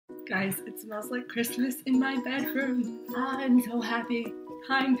Guys, it smells like Christmas in my bedroom. I'm so happy.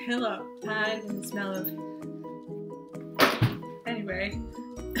 Pine pillow. Pine and the smell of... Anyway.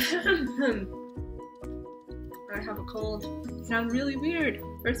 I have a cold. Sound really weird.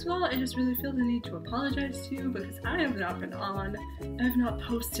 First of all, I just really feel the need to apologize to you because I have not been on. I have not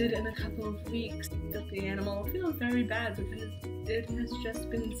posted in a couple of weeks. That the animal feels very bad because it has just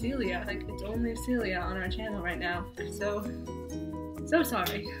been Celia. Like, it's only Celia on our channel right now. So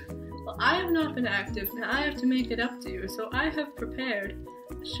sorry. Well, I have not been active and I have to make it up to you. So I have prepared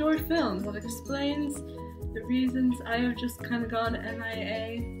a short film that explains the reasons I have just kind of gone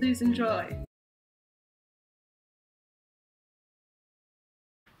MIA. Please enjoy.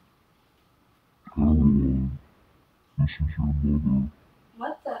 Caroline, this is your mother.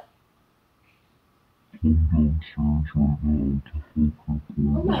 What the? Come downstairs right now to help her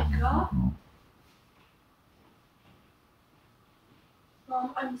poor Oh my mommy god. here.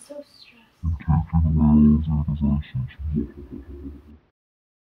 Mom, I'm so stressed. And taking away all their devices.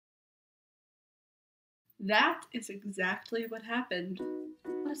 That is exactly what happened.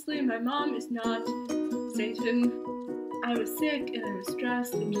 Honestly, my mom is not Satan. I was sick and I was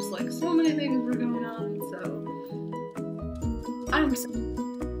stressed and just like so many things were going on,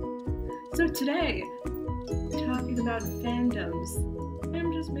 so today we're talking about fandoms.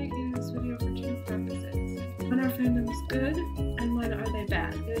 I'm just making this video for two purposes. When are fandoms good and when are they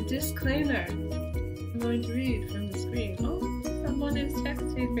bad? A disclaimer I'm going to read from the screen. Oh, someone is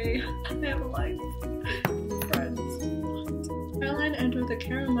texting me. I have a life. Caroline entered the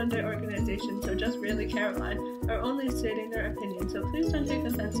CaroMonday organization, so just really Caroline, are only stating their opinion, so please don't take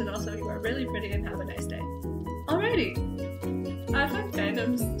offense, and also you are really pretty and have a nice day. Alrighty! I find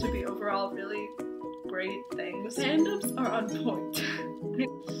fandoms to be overall really great things. Fandoms are on point.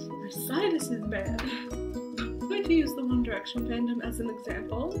 My sinus is bad. I'm going to use the One Direction fandom as an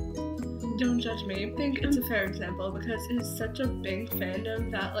example. Don't judge me. I think it's a fair example because it is such a big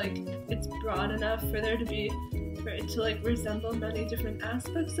fandom that like it's broad enough for there to be for it to like resemble many different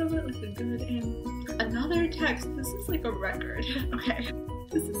aspects of it, like the good and another text. This is like a record. Okay.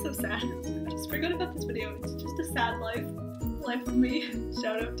 This is so sad. I just forgot about this video. It's just a sad life of me.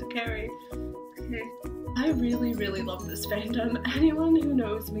 Shout out to Carrie. Okay. I really, really love this fandom. Anyone who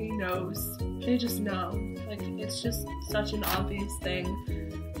knows me knows. They just know. Like, it's just such an obvious thing.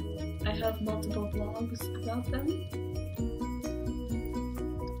 I have multiple vlogs about them.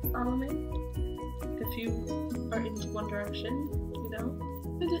 Follow me if you are into One Direction, you know?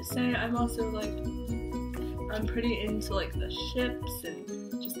 I did say I'm also like, I'm pretty into like the ships and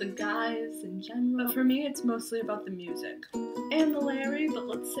just the guys in general. But for me, it's mostly about the music. And the Larry, but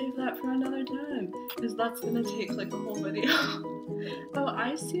let's save that for another time, because that's gonna take like a whole video. Oh,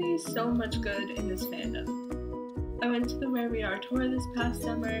 I see so much good in this fandom. I went to the Where We Are tour this past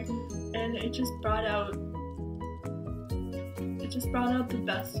summer, and it just brought out the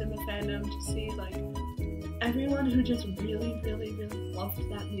best in the fandom to see like everyone who just really, really, really loved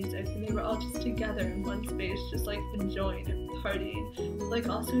that music, and they were all just together in one space, just like enjoying and partying. Like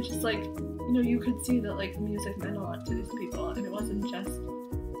also just like, you know, you could see that like music meant a lot to these people, and it wasn't just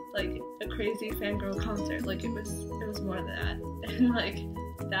like a crazy fangirl concert. Like it was more than that, and like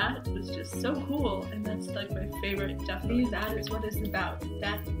that was just so cool, and that's like my favorite. Definitely, that is what it's about.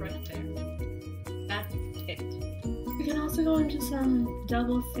 That right there. That's it. We can also go into some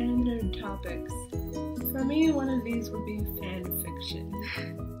double standard topics. For me, one of these would be fan fiction.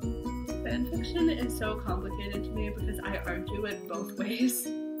 Fan fiction is so complicated to me because I argue it both ways.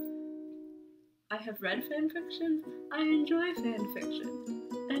 I have read fan fiction, I enjoy fan fiction,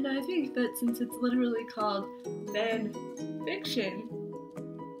 and I think that since it's literally called fan fiction,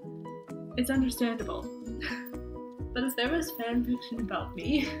 it's understandable. But if there was fan fiction about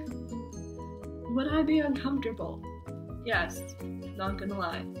me, would I be uncomfortable? Yes, not gonna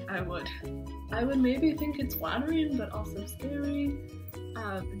lie, I would. I would maybe think it's flattering, but also scary.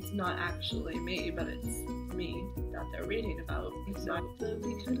 It's not actually me, but it's me that they're reading about, so it would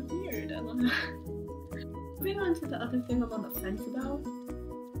be kind of weird. I don't know. Moving on to the other thing I'm on the fence about,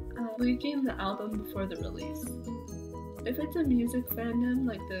 leaking the album before the release. If it's a music fandom,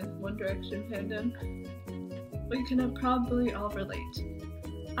 like the One Direction fandom, we can probably all relate.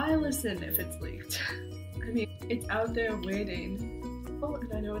 I listen if it's leaked. I mean, it's out there waiting. Well,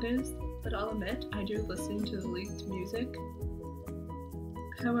 and I know it is, but I'll admit, I do listen to the leaked music.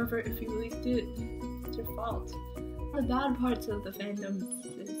 However, if you leaked it, it's your fault. The bad parts of the fandom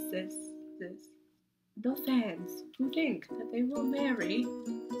is this. The fans who think that they will marry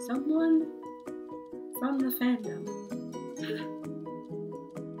someone from the fandom.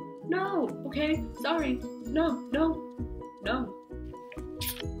 No, okay, sorry, no.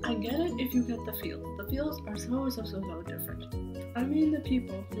 I get it if you get the feels. The feels are so different. I mean the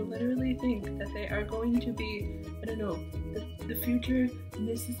people who literally think that they are going to be, I don't know, the future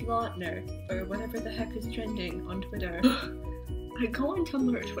Mrs. Lautner, or whatever the heck is trending on Twitter. I go on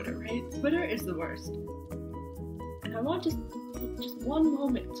Tumblr or Twitter, right? Twitter is the worst. And I want just one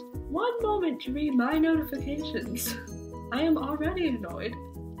moment to read my notifications. I am already annoyed.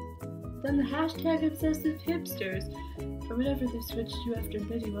 Then the hashtag obsessive hipsters, or whatever they switched to after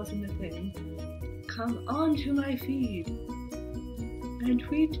Biddy wasn't a thing, come onto my feed and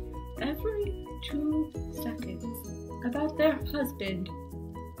tweet every 2 seconds about their husband.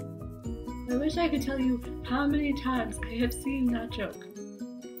 I wish I could tell you how many times I have seen that joke.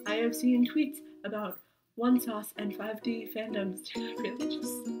 I have seen tweets about 1Sauce and 5D fandoms, really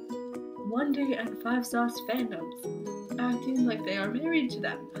just 1D and 5Sauce fandoms, acting like they are married to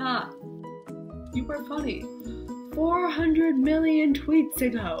them. Ha! You were funny. 400 million tweets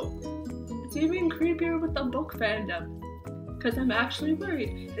ago. It's even creepier with the book fandom. Because I'm actually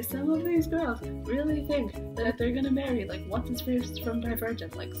worried if some of these girls really think that they're gonna marry like what's his face from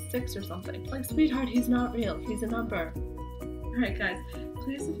Divergent, like 6 or something. Like, sweetheart, he's not real, he's a number. Alright guys,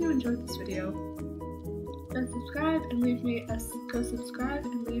 please if you enjoyed this video, go subscribe and leave me a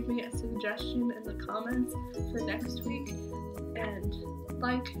suggestion in the comments for next week, and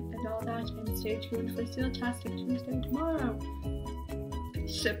like and all that, and stay tuned for Celtastic Tuesday tomorrow.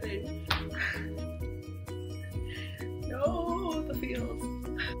 Shipping. No, the feels.